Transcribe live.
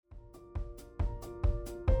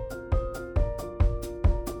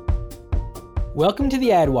Welcome to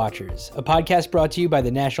the Ad Watchers, a podcast brought to you by the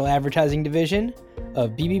National Advertising Division of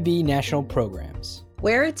BBB National Programs.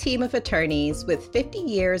 We're a team of attorneys with 50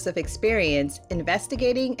 years of experience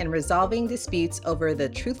investigating and resolving disputes over the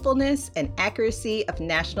truthfulness and accuracy of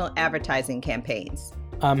national advertising campaigns.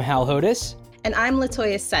 I'm Hal Hodis. And I'm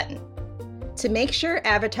Latoya Sutton. To make sure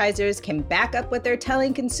advertisers can back up what they're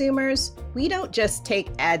telling consumers, we don't just take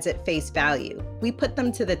ads at face value. We put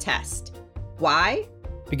them to the test. Why?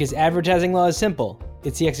 Because advertising law is simple.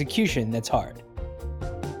 It's the execution that's hard.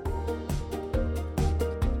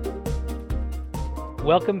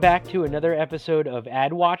 Welcome back to another episode of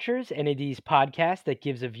Ad Watchers, NAD's podcast that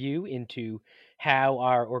gives a view into how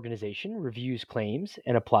our organization reviews claims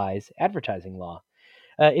and applies advertising law.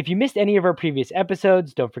 If you missed any of our previous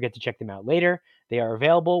episodes, don't forget to check them out later. They are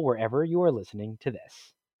available wherever you are listening to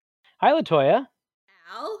this. Hi, Latoya.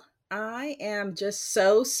 Al, I am just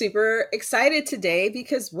so super excited today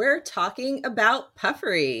because we're talking about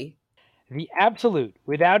Puffery. The absolute,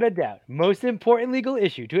 without a doubt, most important legal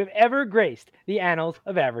issue to have ever graced the annals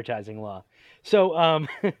of advertising law. So,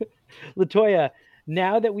 Latoya,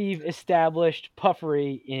 now that we've established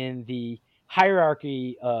Puffery in the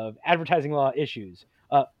hierarchy of advertising law issues,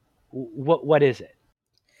 what is it?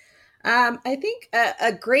 I think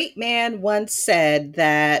a great man once said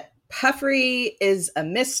that Puffery is a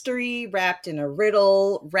mystery wrapped in a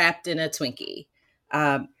riddle, wrapped in a Twinkie.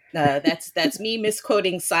 That's me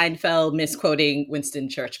misquoting Seinfeld, misquoting Winston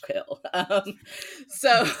Churchill.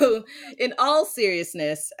 So in all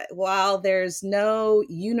seriousness, while there's no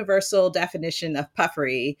universal definition of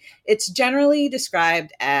puffery, it's generally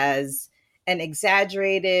described as an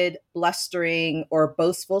exaggerated, blustering, or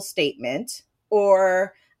boastful statement,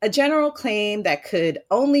 or a general claim that could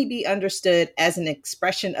only be understood as an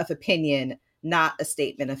expression of opinion, not a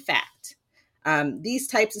statement of fact. These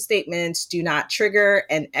types of statements do not trigger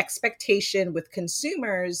an expectation with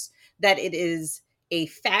consumers that it is a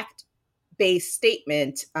fact-based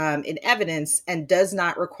statement in evidence and does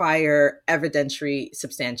not require evidentiary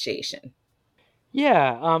substantiation.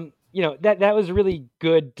 Yeah, that was a really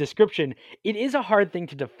good description. It is a hard thing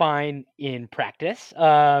to define in practice.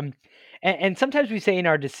 And sometimes we say in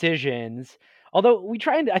our decisions, although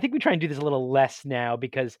I think we try and do this a little less now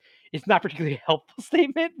because it's not particularly a helpful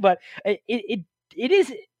statement, but it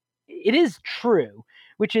is true,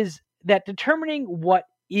 which is that determining what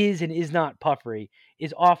is and is not puffery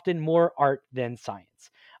is often more art than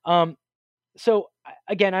science. So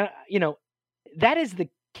again, that is the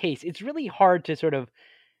case. It's really hard to sort of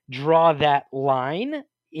draw that line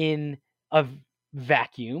in a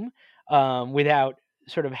vacuum without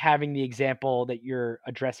sort of having the example that you're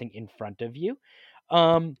addressing in front of you.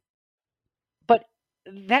 But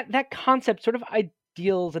that concept sort of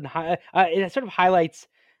ideals and it sort of highlights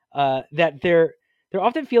that there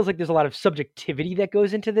often feels like there's a lot of subjectivity that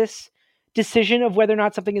goes into this decision of whether or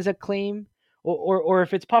not something is a claim or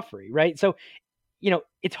if it's puffery, right? So,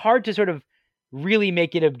 it's hard to sort of really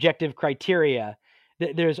make it objective criteria.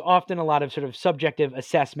 There's often a lot of sort of subjective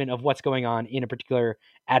assessment of what's going on in a particular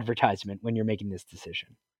advertisement when you're making this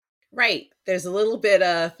decision. Right. There's a little bit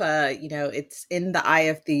of, it's in the eye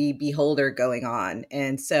of the beholder going on.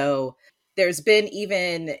 And so there's been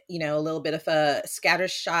even, a little bit of a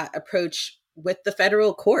scattershot approach with the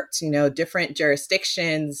federal courts. Different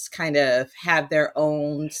jurisdictions kind of have their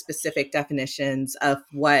own specific definitions of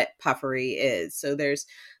what puffery is. So there's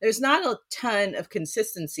not a ton of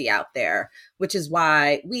consistency out there, which is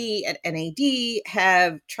why we at NAD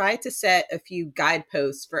have tried to set a few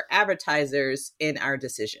guideposts for advertisers in our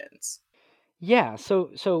decisions. Yeah.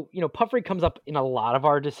 So puffery comes up in a lot of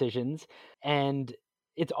our decisions, and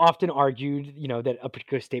it's often argued, that a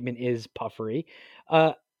particular statement is puffery.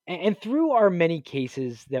 And through our many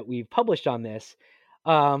cases that we've published on this,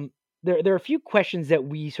 there are a few questions that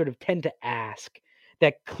we sort of tend to ask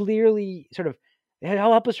that clearly sort of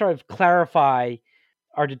help us sort of clarify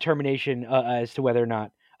our determination as to whether or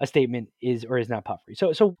not a statement is or is not puffery.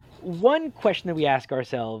 So one question that we ask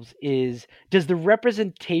ourselves is, does the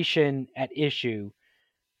representation at issue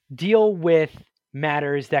deal with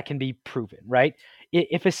matters that can be proven, right?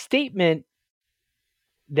 If a statement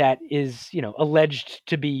that is, alleged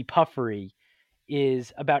to be puffery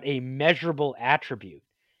is about a measurable attribute,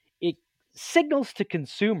 it signals to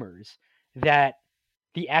consumers that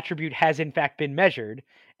the attribute has in fact been measured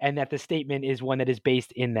and that the statement is one that is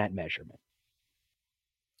based in that measurement.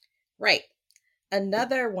 Right.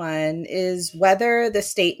 Another one is whether the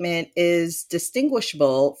statement is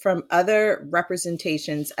distinguishable from other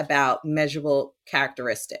representations about measurable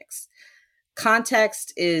characteristics.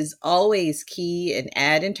 Context is always key in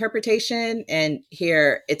ad interpretation, and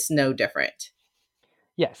here it's no different.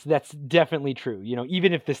 Yes, that's definitely true.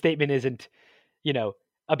 Even if the statement isn't,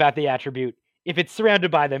 about the attribute, if it's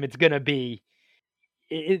surrounded by them, it's going to be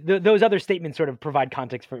those other statements sort of provide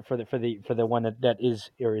context for the one that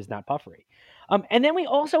is or is not puffery. And then we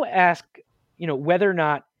also ask, whether or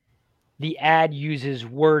not the ad uses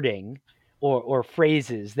wording or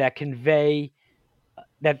phrases that convey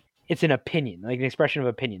that it's an opinion, like an expression of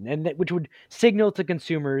opinion, and which would signal to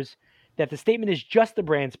consumers that the statement is just the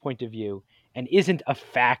brand's point of view and isn't a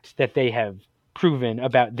fact that they have proven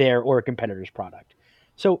about their or a competitor's product.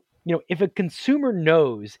 So, if a consumer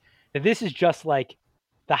knows that this is just like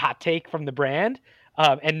the hot take from the brand,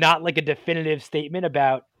 and not like a definitive statement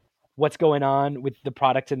about what's going on with the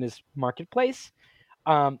products in this marketplace,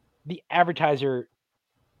 the advertiser,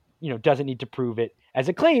 doesn't need to prove it as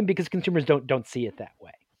a claim because consumers don't see it that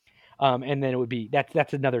way. And then it would be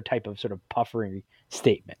that's another type of sort of puffery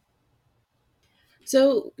statement.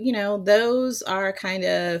 So, those are kind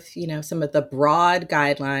of, some of the broad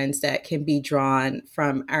guidelines that can be drawn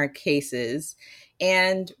from our cases.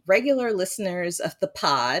 And regular listeners of the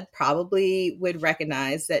pod probably would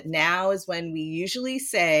recognize that now is when we usually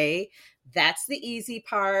say, that's the easy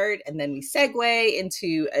part. And then we segue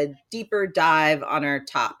into a deeper dive on our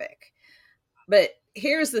topic. But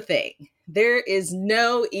here's the thing, there is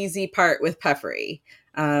no easy part with puffery.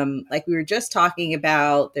 Like we were just talking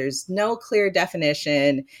about, there's no clear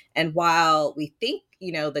definition. And while we think,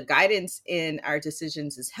 the guidance in our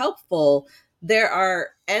decisions is helpful, there are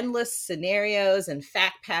endless scenarios and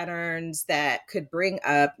fact patterns that could bring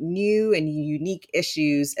up new and unique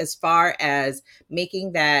issues as far as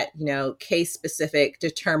making that, case specific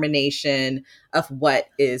determination of what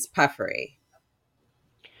is puffery.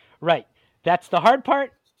 Right. That's the hard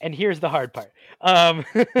part. And here's the hard part. So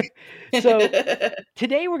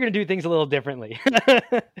today we're going to do things a little differently.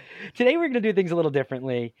 We're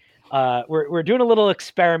doing a little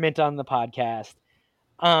experiment on the podcast.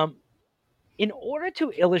 In order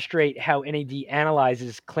to illustrate how NAD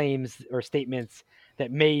analyzes claims or statements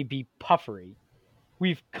that may be puffery,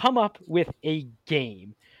 we've come up with a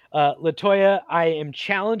game. Latoya, I am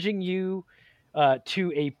challenging you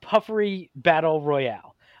to a puffery battle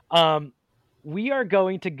royale. We are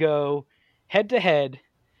going to go head to head,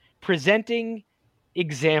 presenting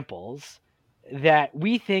examples that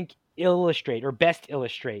we think illustrate or best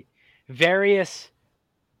illustrate various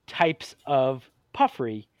types of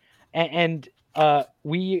puffery, and sort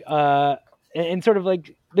of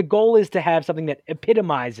like the goal is to have something that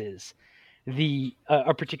epitomizes the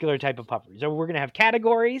a particular type of puffery. So we're going to have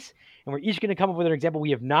categories, and we're each going to come up with an example.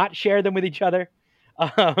 We have not shared them with each other,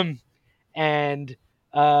 and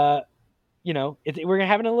we're going to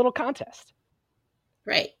have a little contest.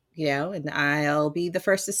 Right. And I'll be the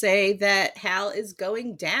first to say that Hal is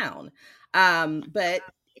going down. But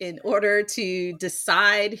in order to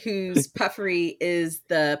decide whose puffery is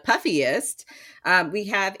the puffiest, we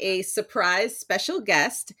have a surprise special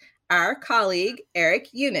guest, our colleague, Eric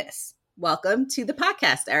Eunice. Welcome to the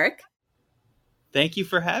podcast, Eric. Thank you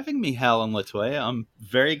for having me, Hal and Latoya. I'm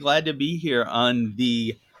very glad to be here on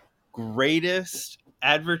the greatest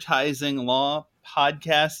advertising law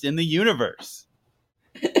podcast in the universe.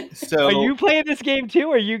 So, are you playing this game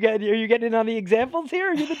too? Are you getting in on the examples here?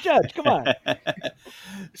 Or are you the judge? Come on.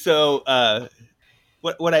 So,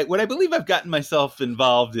 what I believe I've gotten myself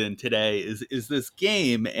involved in today is this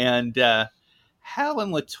game, and Hal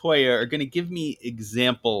and Latoya are going to give me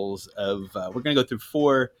examples of. We're going to go through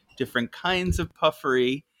 4 different kinds of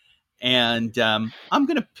puffery, and I'm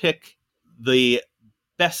going to pick the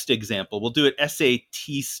best example. We'll do it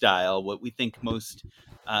SAT style. What we think most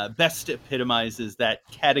best epitomizes that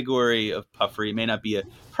category of puffery. It may not be a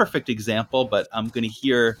perfect example, but I'm going to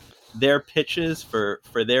hear their pitches for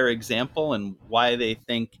their example and why they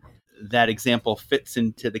think that example fits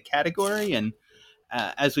into the category. And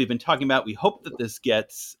as we've been talking about, we hope that this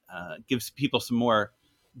gives people some more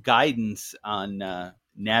guidance on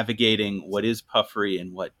navigating what is puffery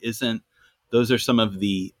and what isn't. Those are some of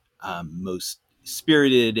the most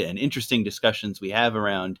spirited and interesting discussions we have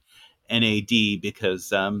around NAD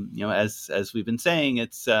because, as we've been saying,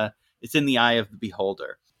 it's in the eye of the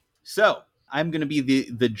beholder. So I'm going to be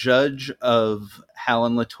the judge of Hal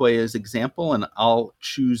and Latoya's example, and I'll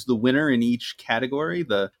choose the winner in each category.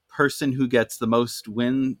 The person who gets the most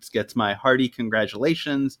wins gets my hearty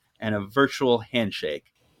congratulations and a virtual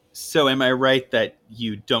handshake. So am I right that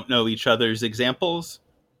you don't know each other's examples?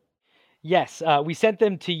 Yes, we sent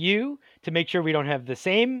them to you to make sure we don't have the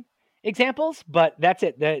same examples, but that's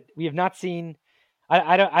it. That we have not seen.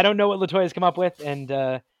 I don't know what Latoya's come up with,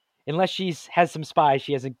 and unless has some spies,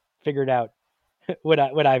 she hasn't figured out what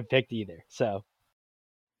I've picked either. So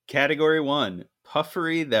Category 1,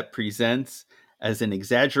 puffery that presents as an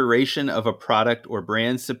exaggeration of a product or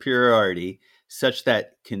brand superiority such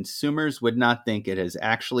that consumers would not think it has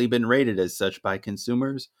actually been rated as such by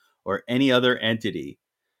consumers or any other entity.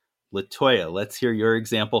 LaToya, let's hear your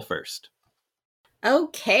example first.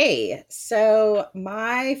 Okay, so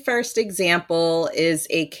my first example is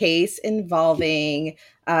a case involving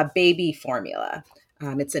baby formula.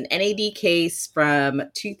 It's an NAD case from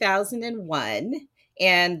 2001,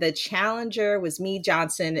 and the challenger was Mead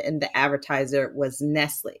Johnson, and the advertiser was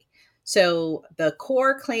Nestle. So the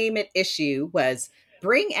core claim at issue was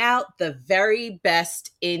bring out the very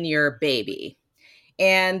best in your baby.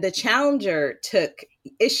 And the challenger took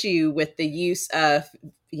issue with the use of,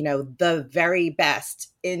 the very best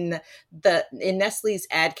in Nestle's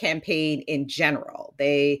ad campaign in general.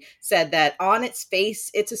 They said that on its face,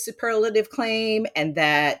 it's a superlative claim, and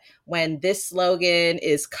that when this slogan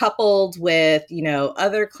is coupled with,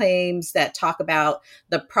 other claims that talk about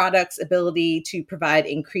the product's ability to provide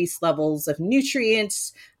increased levels of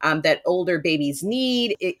nutrients that older babies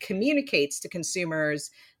need, it communicates to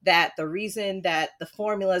consumers that the reason that the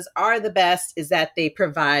formulas are the best is that they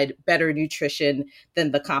provide better nutrition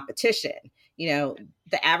than the competition. The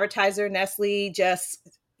advertiser, Nestle, just,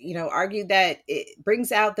 argued that it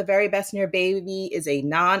brings out the very best in your baby is a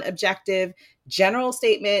non-objective general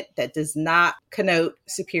statement that does not connote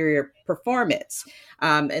superior performance.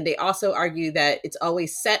 And they also argue that it's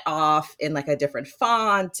always set off in like a different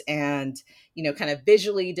font and, kind of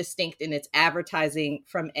visually distinct in its advertising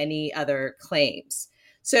from any other claims.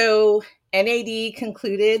 So NAD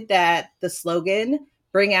concluded that the slogan,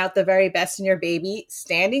 bring out the very best in your baby,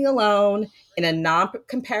 standing alone in a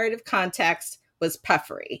non-comparative context, was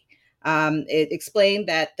puffery. It explained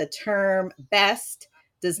that the term best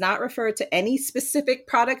does not refer to any specific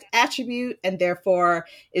product attribute and therefore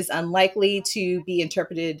is unlikely to be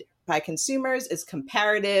interpreted by consumers as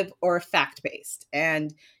comparative or fact-based.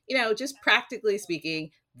 And, just practically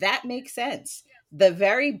speaking, that makes sense. The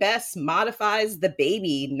very best modifies the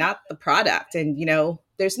baby, not the product. And,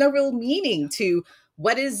 there's no real meaning to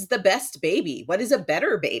what is the best baby? What is a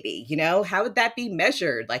better baby? How would that be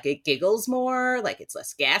measured? Like it giggles more, like it's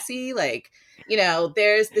less gassy, like,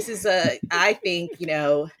 this is I think,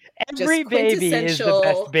 Every just baby is the best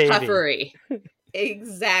quintessential baby. puffery.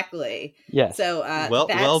 Exactly. Yes. So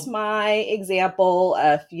that's my example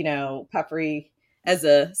of, puffery as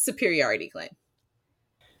a superiority claim.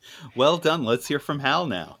 Well done. Let's hear from Hal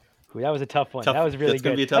now. Ooh, that was a tough one. That was really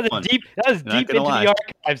good. Be a tough one. That was deep into the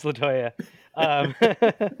archives, LaToya.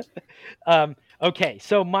 Okay,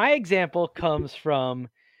 so my example comes from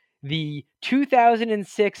the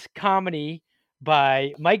 2006 comedy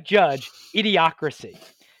by Mike Judge, Idiocracy.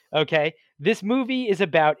 Okay, this movie is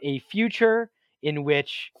about a future in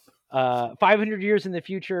which 500 years in the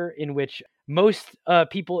future, in which most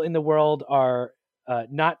people in the world are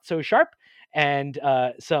not so sharp, and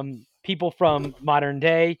some people from modern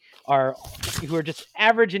day who are just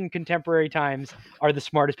average in contemporary times are the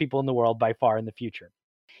smartest people in the world by far in the future.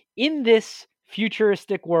 In this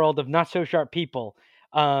futuristic world of not so sharp people,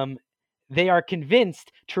 they are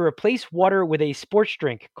convinced to replace water with a sports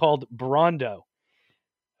drink called Brondo.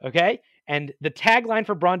 Okay? And the tagline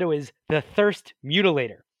for Brondo is the thirst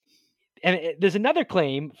mutilator. And there's another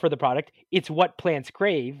claim for the product. It's what plants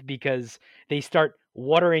crave, because they start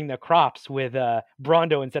watering the crops with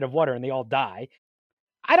Brondo instead of water and they all die.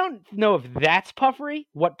 I don't know if that's puffery,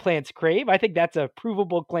 what plants crave. I think that's a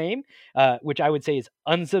provable claim, which I would say is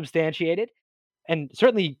unsubstantiated and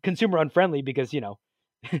certainly consumer unfriendly because,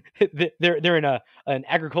 they're in an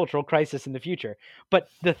agricultural crisis in the future. But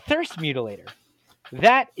the thirst mutilator,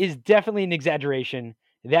 that is definitely an exaggeration.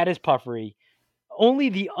 That is puffery. Only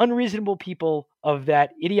the unreasonable people of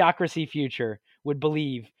that idiocracy future would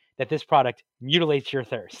believe that this product mutilates your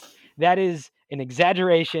thirst. That is an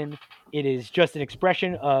exaggeration. It is just an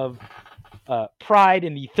expression of pride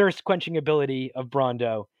in the thirst-quenching ability of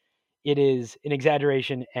Brondo. It is an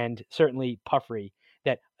exaggeration and certainly puffery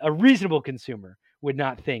that a reasonable consumer would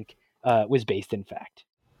not think was based in fact.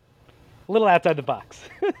 A little outside the box.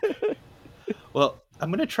 Well,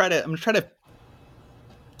 I'm gonna try to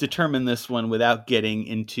determine this one without getting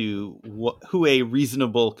into who a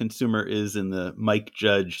reasonable consumer is in the Mike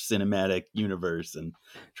Judge cinematic universe, and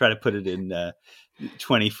try to put it in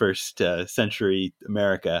 21st century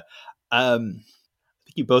America. I think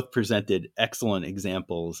you both presented excellent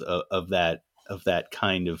examples of that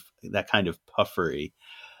kind of puffery.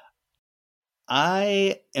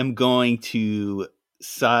 I am going to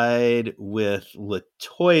side with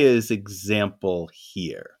LaToya's example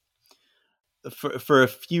here for a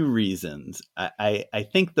few reasons. I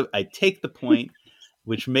think that I take the point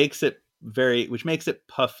which makes it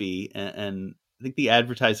puffy. And I think the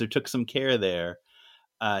advertiser took some care there.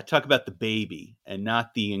 Talk about the baby and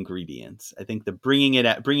not the ingredients. I think the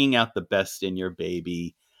bringing out the best in your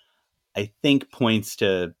baby, I think points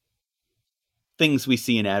to things we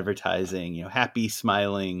see in advertising, happy,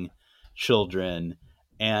 smiling children.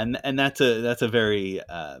 And that's a very,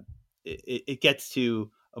 it gets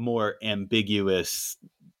to a more ambiguous,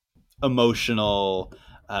 emotional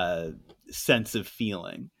sense of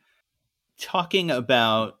feeling. Talking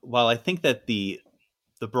about, while I think that the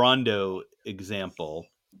Brando example,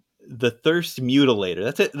 the thirst mutilator,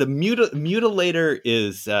 that's it. The mutilator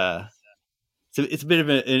is, so it's a bit of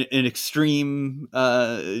an extreme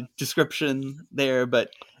description there, but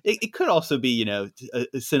it could also be,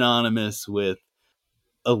 synonymous with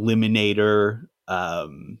eliminator,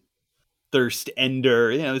 thirst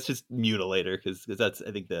ender. It's just mutilator because that's,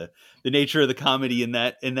 I think, the nature of the comedy in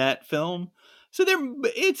that film. So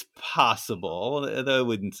it's possible, though I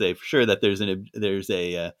wouldn't say for sure that there's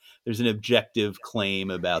an objective claim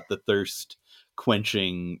about the thirst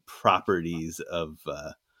quenching properties of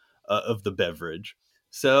the beverage.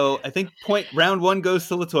 So I think round one goes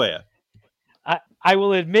to LaToya. I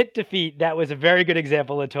will admit defeat. That was a very good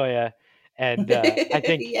example, LaToya, and I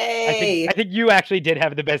think you actually did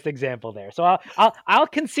have the best example there. So I'll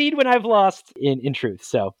concede when I've lost in truth.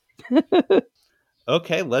 So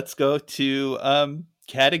okay, let's go to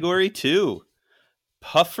category 2,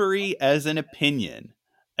 puffery as an opinion.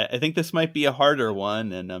 I think this might be a harder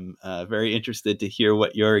one, and I'm very interested to hear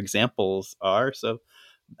what your examples are. So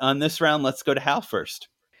on this round, let's go to Hal first.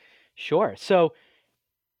 Sure. So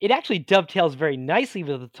it actually dovetails very nicely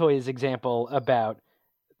with LaToya's example about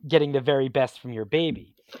getting the very best from your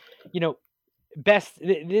baby. Best.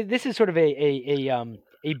 This is sort of a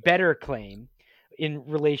better claim in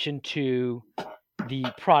relation to the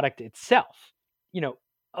product itself.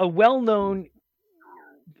 A well-known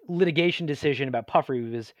litigation decision about puffery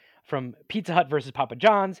was from Pizza Hut versus Papa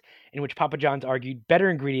John's, in which Papa John's argued better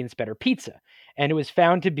ingredients, better pizza. And it was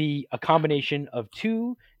found to be a combination of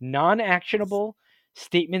two non-actionable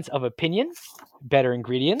statements of opinion: better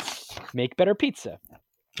ingredients make better pizza.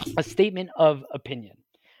 A statement of opinion.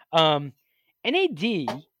 NAD,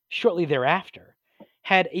 shortly thereafter,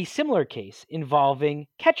 had a similar case involving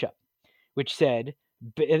ketchup, which said,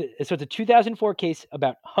 so it's a 2004 case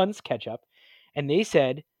about Hunt's ketchup, and they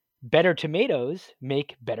said, better tomatoes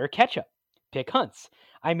make better ketchup. Pick Hunt's.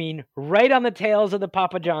 I mean, right on the tails of the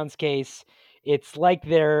Papa John's case. It's like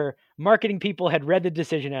their marketing people had read the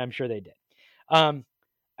decision, and I'm sure they did.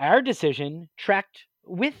 Our decision tracked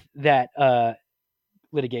with that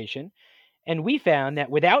litigation, and we found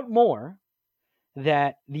that without more,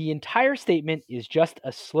 that the entire statement is just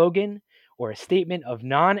a slogan or a statement of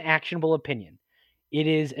non-actionable opinion. It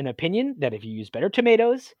is an opinion that if you use better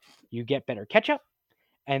tomatoes, you get better ketchup,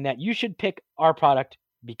 and that you should pick our product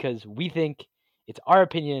because we think it's our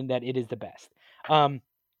opinion that it is the best.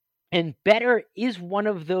 And better is one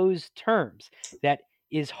of those terms that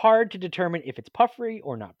is hard to determine if it's puffery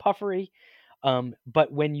or not puffery.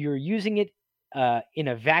 But when you're using it in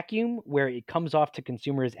a vacuum where it comes off to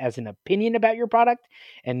consumers as an opinion about your product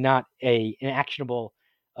and not an actionable,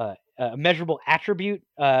 measurable attribute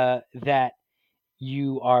that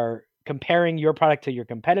you are comparing your product to your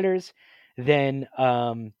competitors, then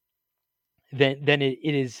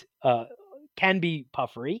it is can be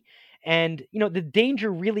puffery. And the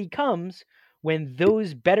danger really comes when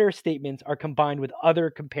those better statements are combined with other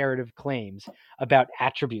comparative claims about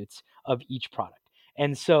attributes of each product.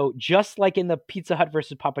 And so just like in the Pizza Hut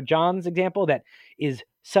versus Papa John's example that is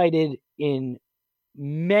cited in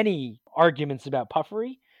many arguments about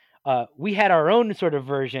puffery, we had our own sort of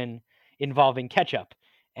version involving ketchup,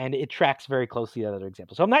 and it tracks very closely to other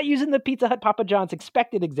examples. So I'm not using the Pizza Hut Papa John's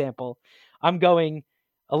expected example. I'm going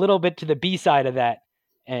a little bit to the B side of that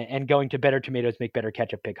and going to better tomatoes make better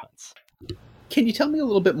ketchup, Pick Hunt's. Can you tell me a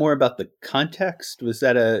little bit more about the context? Was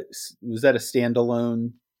that a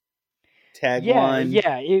standalone tagline?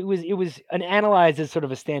 Yeah, it was analyzed as sort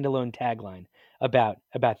of a standalone tagline about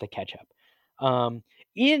the ketchup.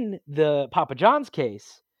 In the Papa John's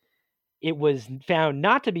case, it was found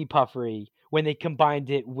not to be puffery when they combined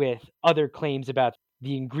it with other claims about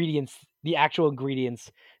the ingredients, the actual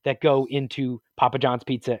ingredients that go into Papa John's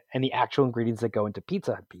pizza and the actual ingredients that go into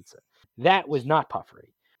Pizza Hut pizza. That was not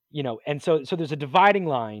puffery, and so there's a dividing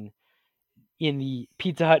line in the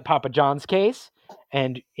Pizza Hut Papa John's case,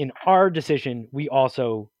 and in our decision, we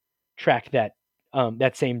also tracked that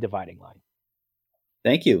same dividing line.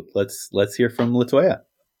 Thank you. Let's hear from LaToya.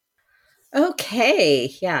 Okay,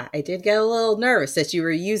 yeah, I did get a little nervous that you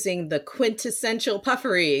were using the quintessential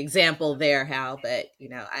puffery example there, Hal. But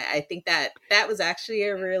I think that that was actually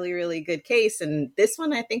a really, really good case, and this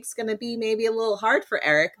one I think is going to be maybe a little hard for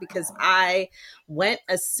Eric because I went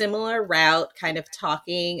a similar route, kind of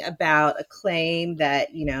talking about a claim that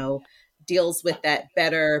deals with that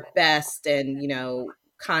better, best, and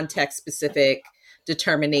context specific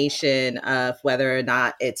determination of whether or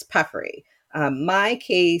not it's puffery. My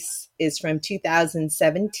case is from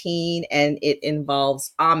 2017 and it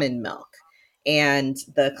involves almond milk. And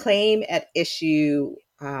the claim at issue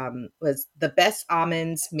was the best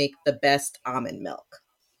almonds make the best almond milk.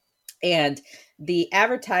 And the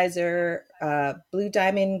advertiser, Blue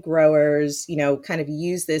Diamond Growers, kind of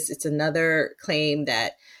use this. It's another claim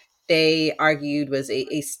that they argued was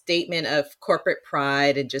a statement of corporate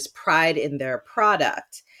pride and just pride in their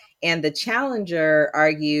product. And the challenger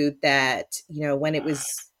argued that, when it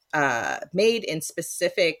was made in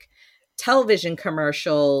specific television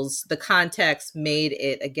commercials, the context made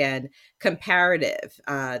it, again, comparative.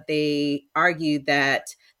 They argued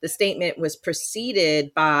that the statement was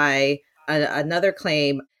preceded by another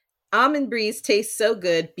claim. Almond Breeze tastes so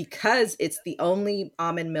good because it's the only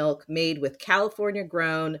almond milk made with California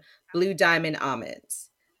grown Blue Diamond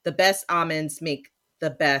almonds. The best almonds make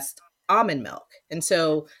the best almond milk. And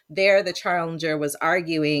so there the challenger was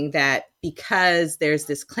arguing that because there's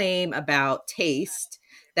this claim about taste,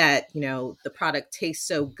 that the product tastes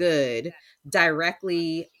so good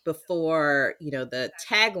directly before the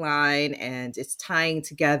tagline, and it's tying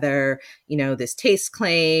together this taste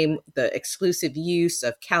claim, the exclusive use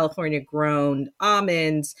of California grown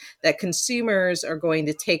almonds, that consumers are going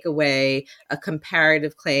to take away a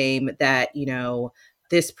comparative claim that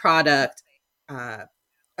this product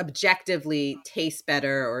objectively tastes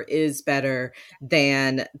better or is better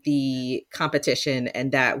than the competition,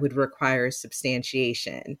 and that would require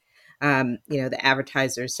substantiation. The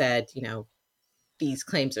advertiser said, these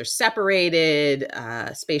claims are separated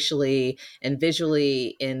spatially and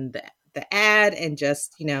visually in the ad, and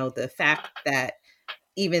just, the fact that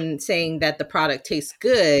even saying that the product tastes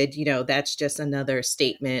good, that's just another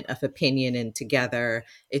statement of opinion, and together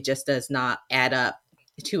it just does not add up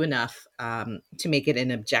to enough to make it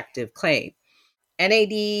an objective claim.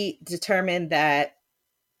 NAD determined that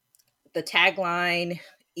the tagline,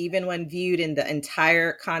 even when viewed in the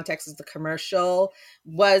entire context of the commercial,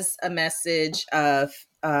 was a message of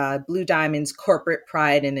Blue Diamond's corporate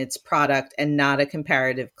pride in its product and not a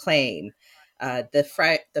comparative claim.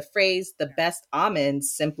 The phrase "the best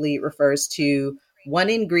almonds" simply refers to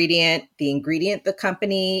one ingredient, the ingredient the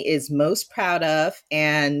company is most proud of,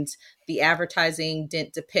 and the advertising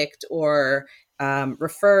didn't depict or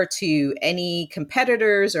refer to any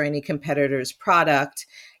competitors or any competitor's product.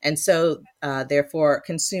 And so, therefore,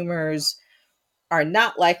 consumers are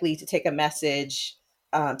not likely to take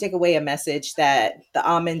away a message that the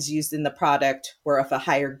almonds used in the product were of a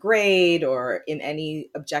higher grade or in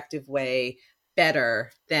any objective way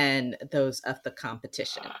better than those of the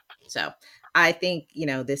competition. So I think,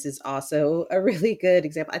 this is also a really good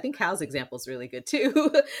example. I think Hal's example is really good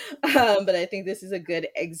too. But I think this is a good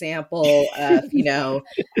example of,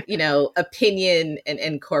 opinion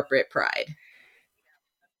and corporate pride.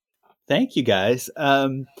 Thank you, guys. I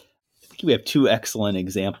think we have two excellent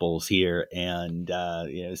examples here, and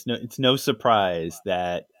it's no surprise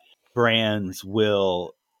that brands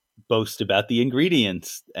will boast about the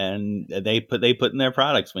ingredients and they put in their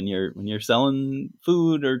products when you're selling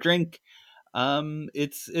food or drink.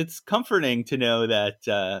 It's comforting to know that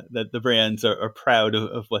that the brands are proud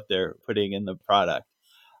of what they're putting in the product.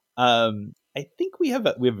 I think we have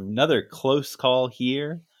another close call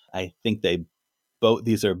here. I think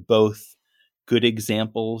these are both good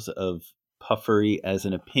examples of puffery as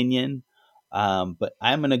an opinion. But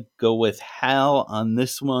I'm going to go with Hal on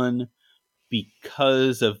this one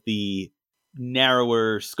because of the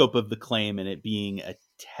narrower scope of the claim and it being a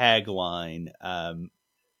tagline,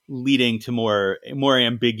 leading to more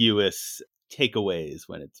ambiguous takeaways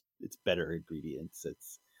when it's better ingredients.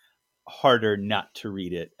 It's harder not to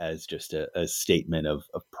read it as just a statement of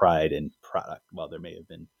pride in product, while there may have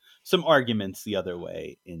been some arguments the other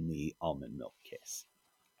way in the almond milk case.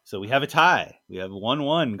 So we have a tie. We have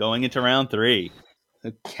 1-1 going into round 3.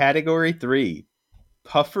 So category 3,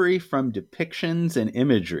 puffery from depictions and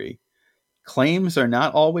imagery. Claims are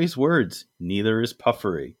not always words, neither is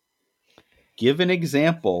puffery. Give an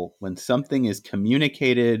example when something is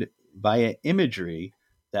communicated via imagery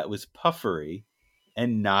that was puffery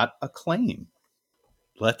and not a claim.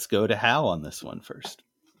 Let's go to Hal on this one first.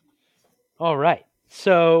 All right.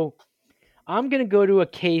 So I'm going to go to a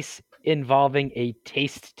case involving a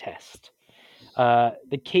taste test.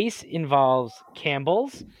 The case involves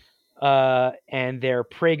Campbell's and their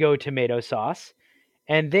Prego tomato sauce,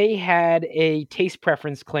 and they had a taste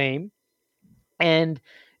preference claim, and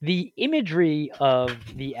the imagery of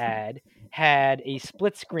the ad had a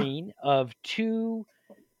split screen of two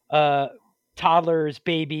uh, toddlers,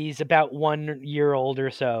 babies, about 1 year old or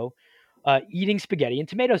so, eating spaghetti and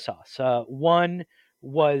tomato sauce. One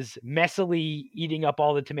was messily eating up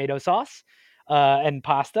all the tomato sauce and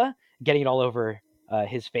pasta, getting it all over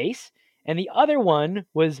his face. And the other one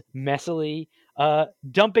was messily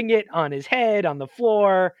dumping it on his head, on the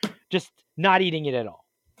floor, just not eating it at all.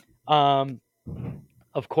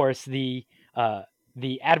 Of course, the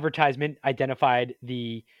advertisement identified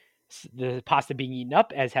the pasta being eaten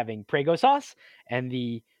up as having Prego sauce, and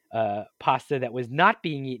the pasta that was not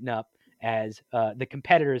being eaten up as the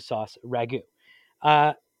competitor's sauce, ragu.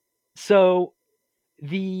 So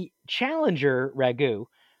the challenger ragu,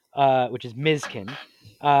 which is Mizkin,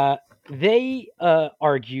 they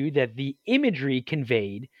argue that the imagery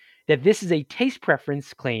conveyed that this is a taste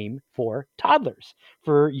preference claim for toddlers,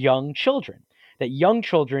 for young children, that young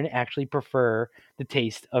children actually prefer the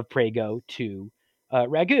taste of Prego to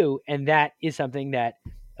ragu, and that is something that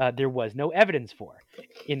there was no evidence for.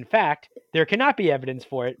 In fact, there cannot be evidence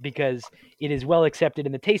for it because it is well accepted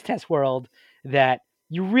in the taste test world that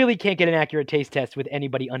you really can't get an accurate taste test with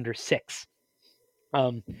anybody under 6.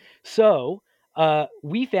 So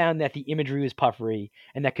we found that the imagery was puffery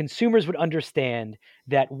and that consumers would understand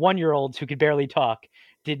that 1-year-olds who could barely talk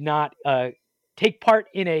did not take part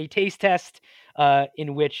in a taste test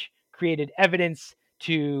in which created evidence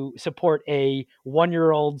to support a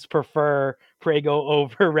 1-year-olds prefer Prego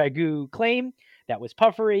over ragu claim. That was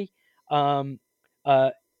puffery. And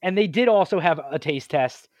they did also have a taste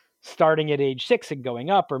test starting at age 6 and going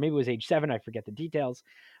up, or maybe it was age 7. I forget the details,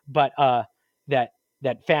 but that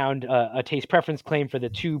found a taste preference claim for the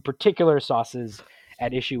two particular sauces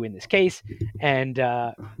at issue in this case, and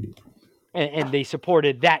they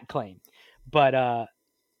supported that claim. But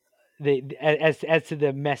as to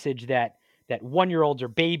the message that 1-year-olds or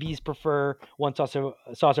babies prefer one sauce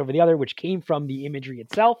over the other, which came from the imagery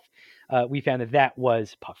itself, we found that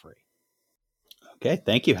was puffery. Okay,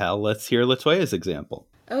 thank you, Hal. Let's hear LaToya's example.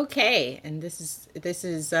 Okay, and this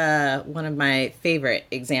is one of my favorite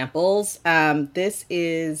examples. This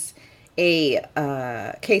is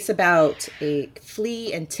a case about a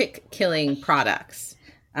flea and tick killing products.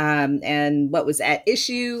 And what was at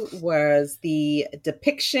issue was the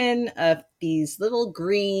depiction of these little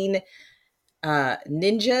green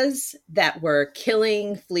ninjas that were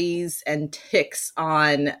killing fleas and ticks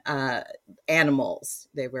on animals.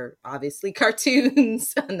 They were obviously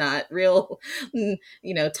cartoons, not real,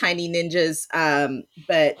 tiny ninjas.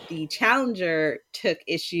 But the challenger took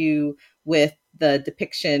issue with the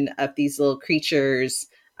depiction of these little creatures,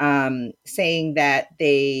 saying that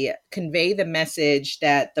they convey the message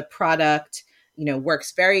that the product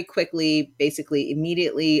works very quickly, basically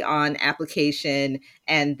immediately on application,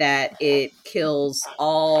 and that it kills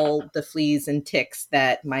all the fleas and ticks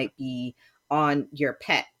that might be on your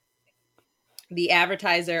pet. The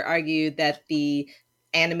advertiser argued that the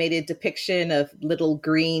animated depiction of little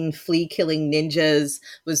green flea-killing ninjas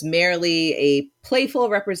was merely a playful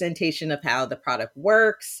representation of how the product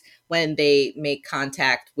works when they make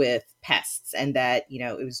contact with pests, and that,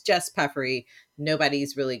 it was just puffery.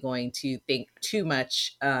 Nobody's really going to think too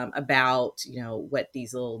much about, what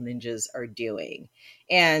these little ninjas are doing.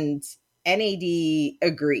 And NAD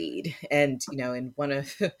agreed. And, in one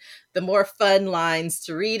of the more fun lines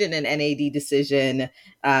to read in an NAD decision,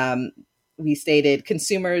 we stated,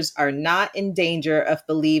 consumers are not in danger of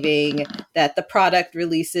believing that the product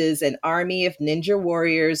releases an army of ninja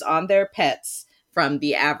warriors on their pets from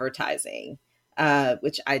the advertising,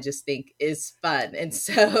 which I just think is fun. And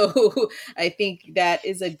so I think that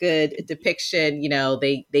is a good depiction.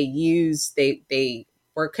 They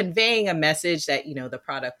were conveying a message that, the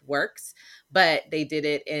product works, but they did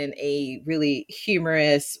it in a really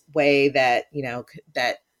humorous way that,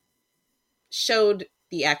 that showed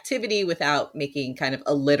the activity without making kind of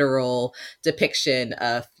a literal depiction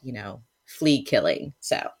of, flea killing.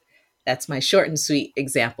 So that's my short and sweet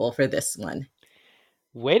example for this one.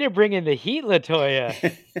 Way to bring in the heat,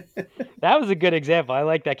 LaToya. That was a good example. I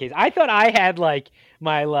like that case. I thought I had my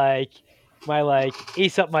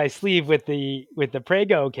ace up my sleeve with the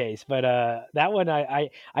Prego case, but that one I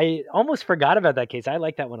almost forgot about that case. I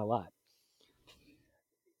like that one a lot.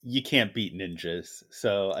 You can't beat ninjas,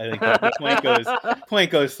 so I think that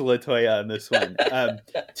point goes to LaToya on this one.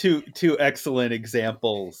 Two excellent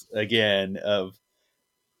examples again of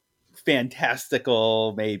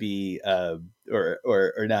fantastical, maybe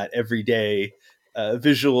or not everyday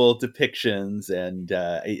visual depictions. And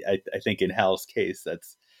I think in Hal's case,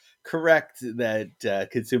 that's correct, that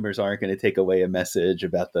consumers aren't going to take away a message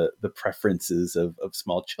about the preferences of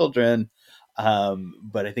small children.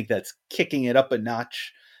 But I think that's kicking it up a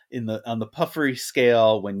notch on the puffery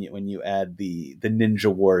scale when you add the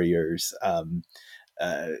ninja warriors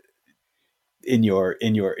in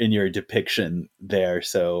your depiction there.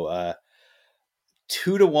 So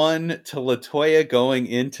 2-1 to Latoya going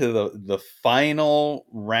into the final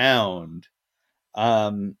round.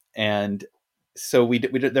 And so we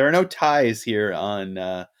there are no ties here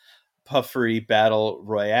on Puffery Battle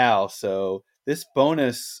Royale. So this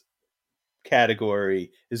bonus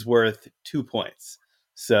category is worth 2 points.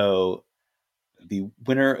 So the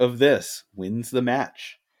winner of this wins the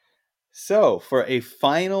match. So for a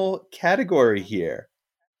final category here,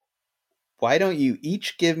 why don't you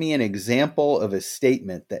each give me an example of a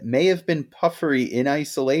statement that may have been puffery in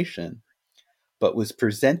isolation, but was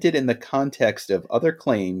presented in the context of other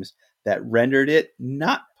claims that rendered it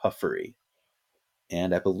not puffery?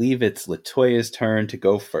 And I believe it's Latoya's turn to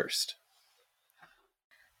go first.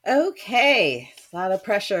 Okay, a lot of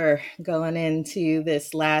pressure going into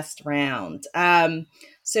this last round.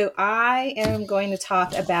 So I am going to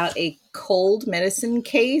talk about a cold medicine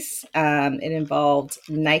case. It involved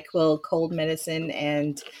NyQuil cold medicine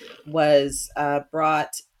and was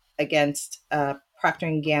brought against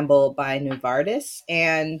Procter & Gamble by Novartis.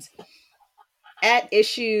 And at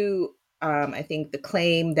issue, I think the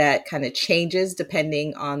claim that kind of changes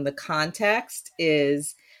depending on the context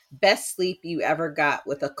is best sleep you ever got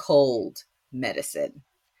with a cold medicine.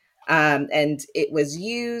 And it was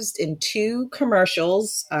used in 2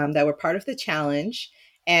 commercials that were part of the challenge.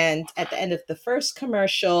 And at the end of the first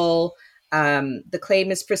commercial, the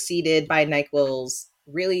claim is preceded by NyQuil's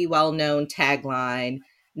really well-known tagline,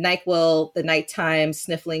 NyQuil, the nighttime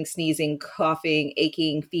sniffling, sneezing, coughing,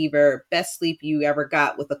 aching, fever, best sleep you ever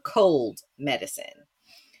got with a cold medicine.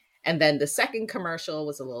 And then the second commercial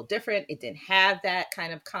was a little different. It didn't have that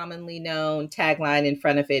kind of commonly known tagline in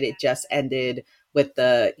front of it. It just ended with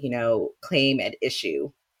the, claim at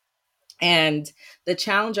issue. And the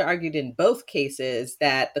challenger argued in both cases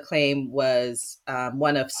that the claim was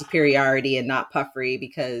one of superiority and not puffery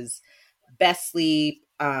because best sleep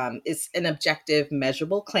is an objective,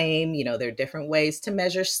 measurable claim. There are different ways to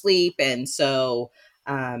measure sleep. And so,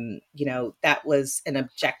 that was an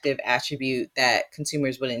objective attribute that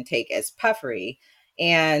consumers wouldn't take as puffery.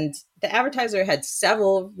 And the advertiser had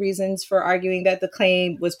several reasons for arguing that the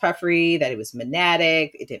claim was puffery, that it was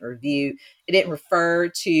monadic, it didn't refer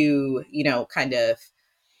to, kind of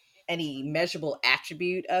any measurable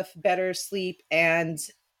attribute of better sleep. And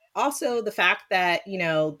also the fact that,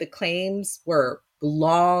 the claims were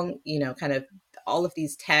long, kind of all of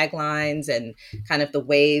these taglines and kind of the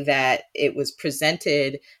way that it was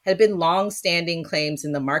presented had been long-standing claims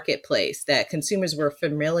in the marketplace that consumers were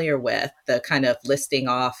familiar with, the kind of listing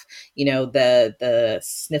off, the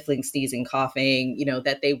sniffling, sneezing, coughing,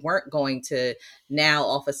 that they weren't going to now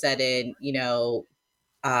all of a sudden,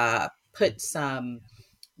 put some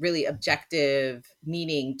really objective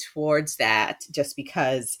meaning towards that just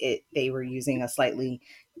because they were using a slightly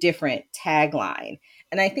different tagline.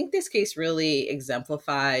 And I think this case really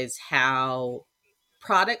exemplifies how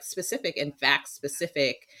product specific and fact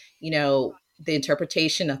specific, the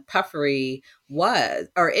interpretation of puffery was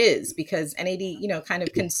or is, because NAD, kind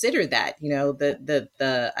of considered that,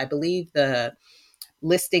 the I believe the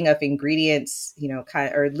listing of ingredients,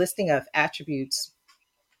 or listing of attributes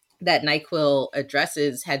that NyQuil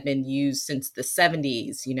addresses had been used since the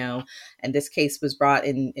 70s, and this case was brought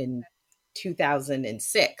in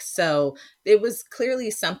 2006. So it was clearly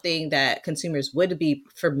something that consumers would be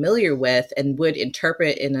familiar with and would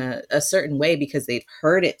interpret in a certain way because they've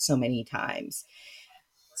heard it so many times.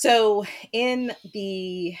 So in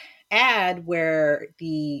the ad where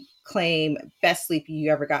the claim best sleep you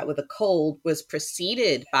ever got with a cold was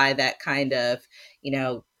preceded by that kind of,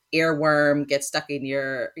 earworm gets stuck in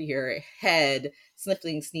your head,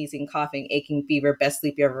 sniffling, sneezing, coughing, aching, fever, best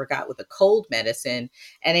sleep you ever got with a cold medicine,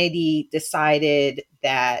 NAD decided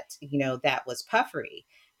that, that was puffery.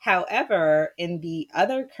 However, in the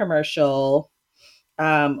other commercial,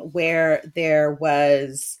 where there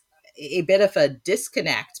was a bit of a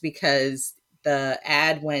disconnect because the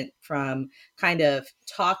ad went from kind of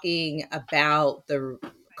talking about the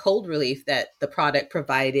cold relief that the product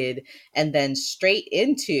provided and then straight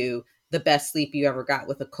into the best sleep you ever got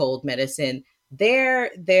with a cold medicine.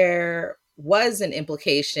 There was an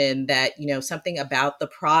implication that, something about the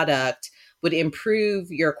product would improve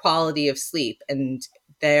your quality of sleep. And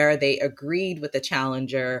there they agreed with the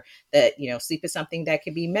challenger that, sleep is something that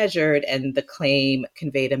can be measured, and the claim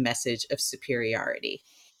conveyed a message of superiority.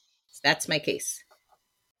 So that's my case.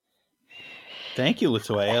 Thank you,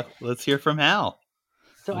 Latoya. Let's hear from Hal.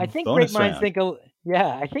 So I think great Bonus minds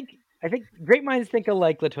round. I think great minds think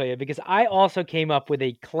alike, Latoya, because I also came up with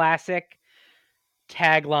a classic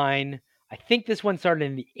tagline. I think this one started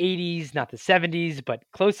in the 80s, not the 70s, but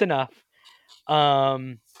close enough.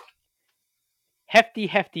 Hefty,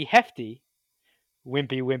 hefty, hefty,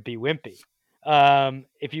 wimpy, wimpy, wimpy.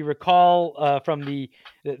 If you recall from the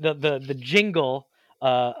jingle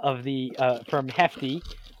of the from Hefty,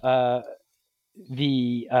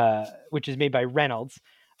 which is made by Reynolds,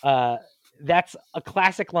 that's a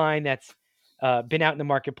classic line that's been out in the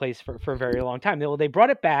marketplace for a very long time. They brought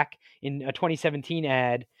it back in a 2017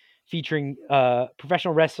 ad featuring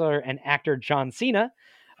professional wrestler and actor John Cena,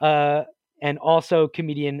 and also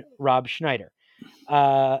comedian Rob Schneider.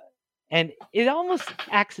 And it almost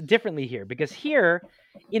acts differently here, because here,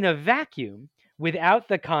 in a vacuum, without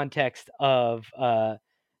the context of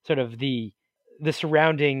sort of the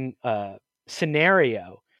surrounding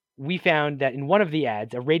scenario, we found that in one of the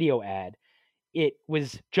ads, a radio ad, it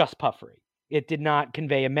was just puffery. It did not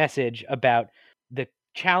convey a message about the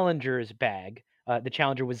Challenger's bag. The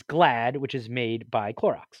Challenger was Glad, which is made by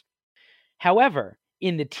Clorox. However,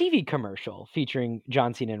 in the TV commercial featuring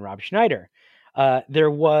John Cena and Rob Schneider,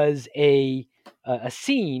 there was a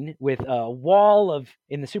scene with a wall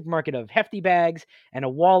in the supermarket of Hefty bags and a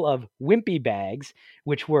wall of Wimpy bags,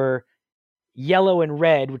 which were yellow and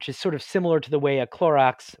red, which is sort of similar to the way a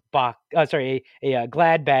Clorox box, a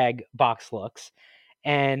Glad bag box looks.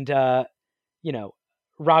 And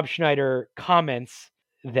Rob Schneider comments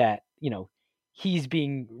that he's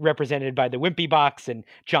being represented by the Wimpy box, and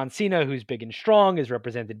John Cena, who's big and strong, is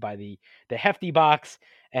represented by the Hefty box,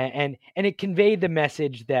 and it conveyed the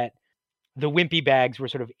message that the Wimpy bags were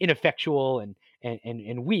sort of ineffectual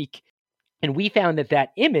and weak. And we found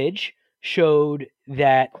that image showed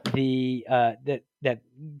that that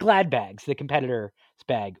Glad bags, the competitor's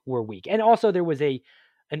bag, were weak. And also there was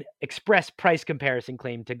an express price comparison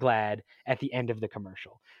claim to Glad at the end of the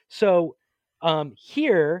commercial. So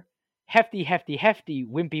here, hefty, hefty, hefty,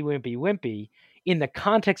 wimpy, wimpy, wimpy, in the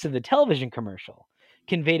context of the television commercial,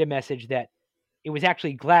 conveyed a message that it was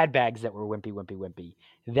actually Glad bags that were wimpy, wimpy, wimpy.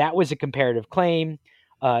 That was a comparative claim,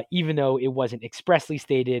 even though it wasn't expressly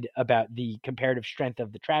stated about the comparative strength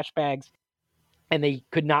of the trash bags. And they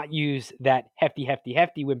could not use that hefty, hefty,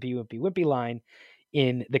 hefty, wimpy, wimpy, wimpy line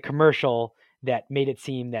in the commercial that made it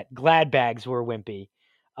seem that Glad bags were wimpy.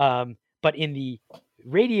 But in the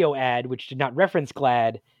radio ad, which did not reference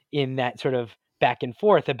Glad in that sort of back and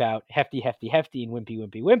forth about hefty, hefty, hefty, and wimpy,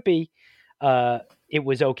 wimpy, wimpy, it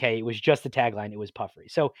was okay. It was just the tagline. It was puffery.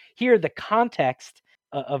 So here, the context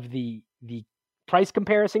of the price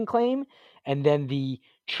comparison claim, and then the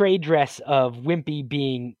trade dress of wimpy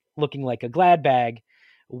being looking like a Glad bag,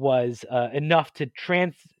 was enough to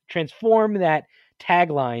transform that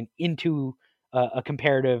tagline into a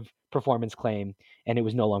comparative performance claim, and it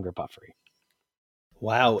was no longer puffery.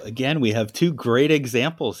 Wow! Again, we have two great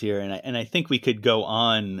examples here, and I think we could go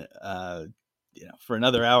on, for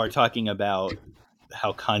another hour talking about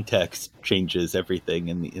how context changes everything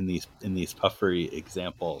in these puffery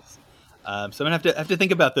examples. So I'm gonna have to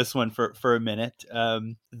think about this one for a minute.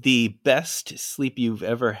 The best sleep you've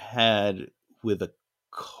ever had with a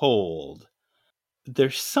cold.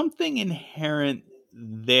 There's something inherent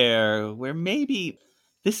there where maybe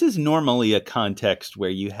this is normally a context where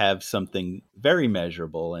you have something very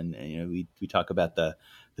measurable, and we talk about this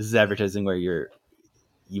is advertising where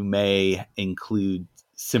you may include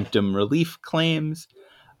symptom relief claims.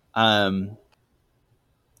 But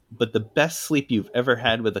the best sleep you've ever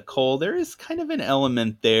had with a cold, there is kind of an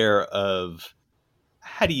element there of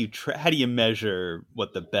how do you measure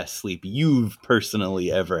what the best sleep you've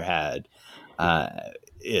personally ever had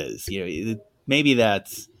is. Maybe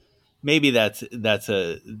that's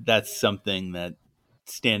something that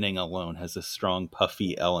standing alone has a strong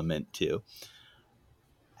puffy element to.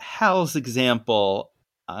 Hal's example,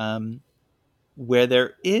 where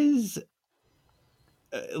there is,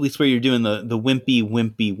 at least where you're doing the wimpy,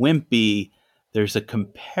 wimpy, wimpy, there's a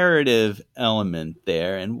comparative element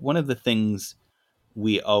there. And one of the things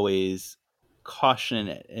we always caution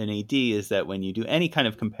at NAD is that when you do any kind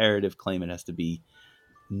of comparative claim, it has to be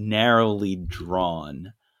narrowly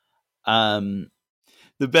drawn. The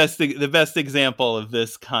best example of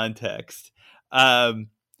this context, I'm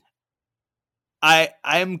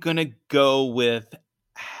gonna go with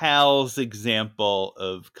Hal's example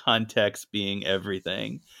of context being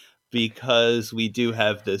everything, because we do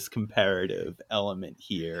have this comparative element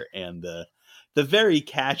here, and the very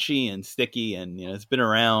catchy and sticky, and it's been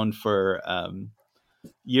around for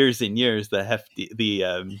years and years. The hefty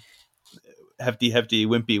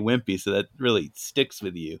wimpy, so that really sticks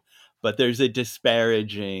with you. But there's a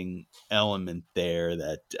disparaging element there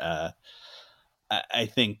that I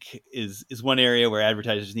think is one area where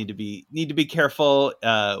advertisers need to be careful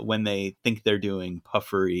when they think they're doing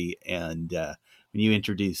puffery, and when you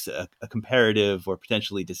introduce a comparative or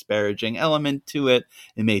potentially disparaging element to it,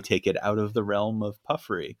 it may take it out of the realm of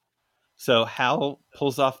puffery. So Hal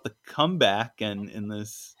pulls off the comeback, and in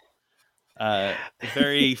this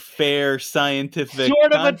very fair scientific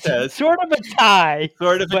contest, sort of a tie,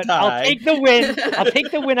 but I'll take the win. I'll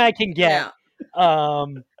take the win I can get. Yeah.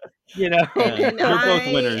 You're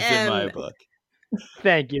both winners in my book.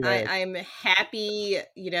 Thank you, Eric. I'm happy,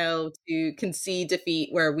 to concede defeat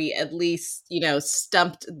where we at least,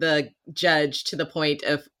 stumped the judge to the point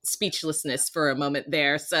of speechlessness for a moment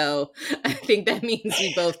there. So I think that means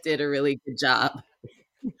we both did a really good job.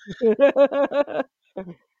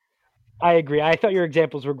 I agree. I thought your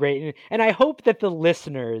examples were great. And I hope that the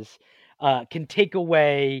listeners can take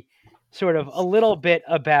away sort of a little bit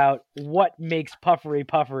about what makes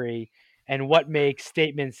puffery and what makes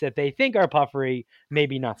statements that they think are puffery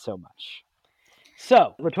maybe not so much.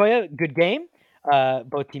 So, LaToya, good game.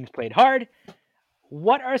 Both teams played hard.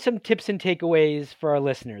 What are some tips and takeaways for our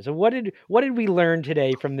listeners? What did we learn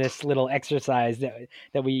today from this little exercise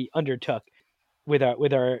that we undertook with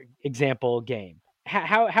our example game?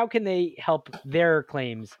 How can they help their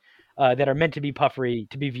claims that are meant to be puffery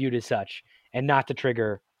to be viewed as such and not to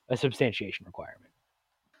trigger a substantiation requirement?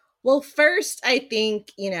 Well, first, I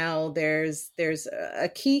think, there's a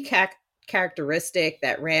key characteristic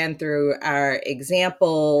that ran through our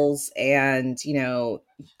examples and,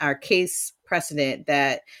 our case precedent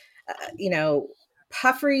that,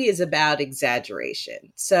 puffery is about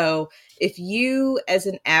exaggeration. So if you as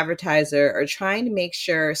an advertiser are trying to make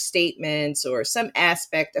sure statements or some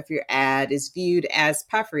aspect of your ad is viewed as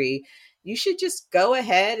puffery, you should just go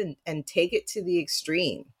ahead and take it to the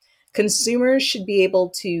extreme. Consumers should be able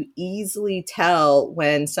to easily tell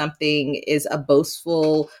when something is a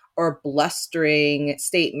boastful or blustering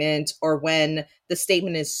statement, or when the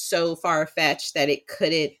statement is so far-fetched that it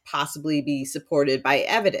couldn't possibly be supported by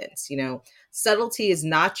evidence. Subtlety is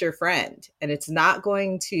not your friend, and it's not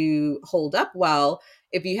going to hold up well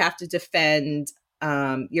if you have to defend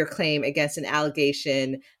your claim against an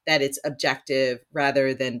allegation that it's objective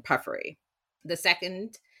rather than puffery. The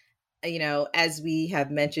second, as we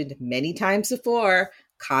have mentioned many times before,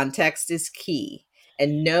 context is key,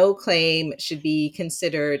 and no claim should be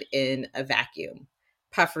considered in a vacuum.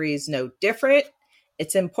 Puffery is no different.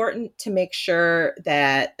 It's important to make sure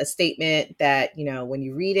that a statement that, when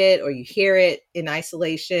you read it or you hear it in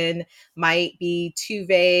isolation might be too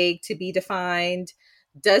vague to be defined,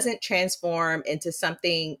 doesn't transform into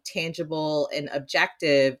something tangible and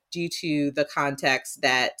objective due to the context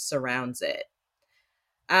that surrounds it.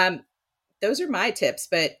 Those are my tips.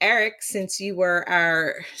 But Eric, since you were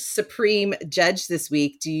our supreme judge this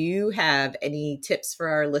week, do you have any tips for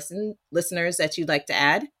our listeners that you'd like to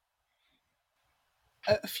add?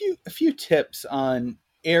 A few tips on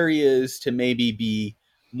areas to maybe be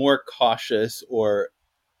more cautious or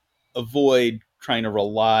avoid trying to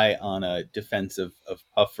rely on a defense of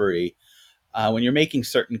puffery when you're making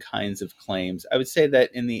certain kinds of claims. I would say that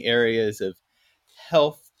in the areas of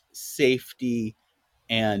health, safety,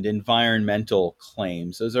 and environmental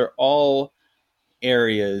claims, those are all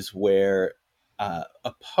areas where a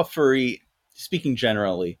puffery, speaking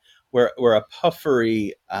generally, where a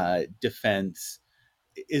puffery defense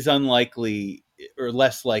is unlikely or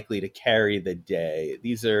less likely to carry the day.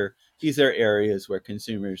 These are areas where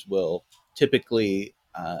consumers will typically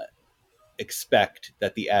expect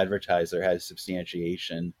that the advertiser has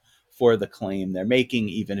substantiation for the claim they're making,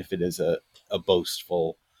 even if it is a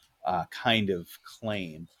boastful kind of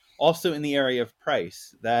claim. Also, in the area of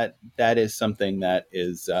price, that is something that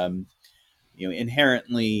is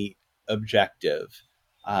inherently objective.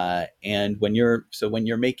 And when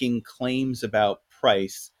you're making claims about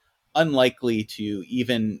price, unlikely to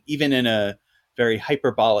even in a very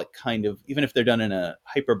hyperbolic kind of, even if they're done in a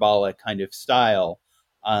hyperbolic kind of style,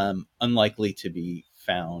 unlikely to be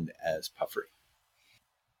found as puffery.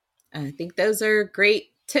 I think those are great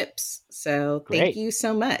tips. So thank you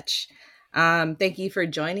so much. Thank you for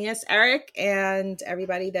joining us, Eric, and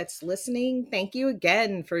everybody that's listening. Thank you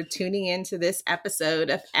again for tuning into this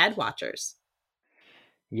episode of Ad Watchers.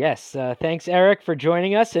 Yes. Thanks, Eric, for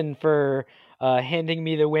joining us and for handing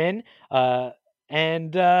me the win.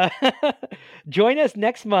 And join us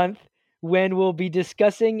next month when we'll be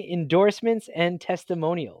discussing endorsements and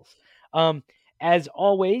testimonials. As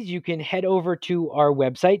always, you can head over to our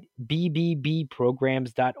website,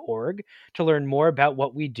 bbbprograms.org, to learn more about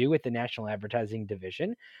what we do at the National Advertising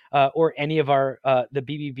Division, or any of our the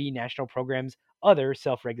BBB National Programs' other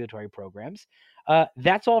self-regulatory programs.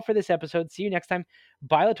 That's all for this episode. See you next time.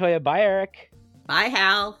 Bye, Latoya. Bye, Eric. Bye,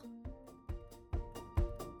 Hal.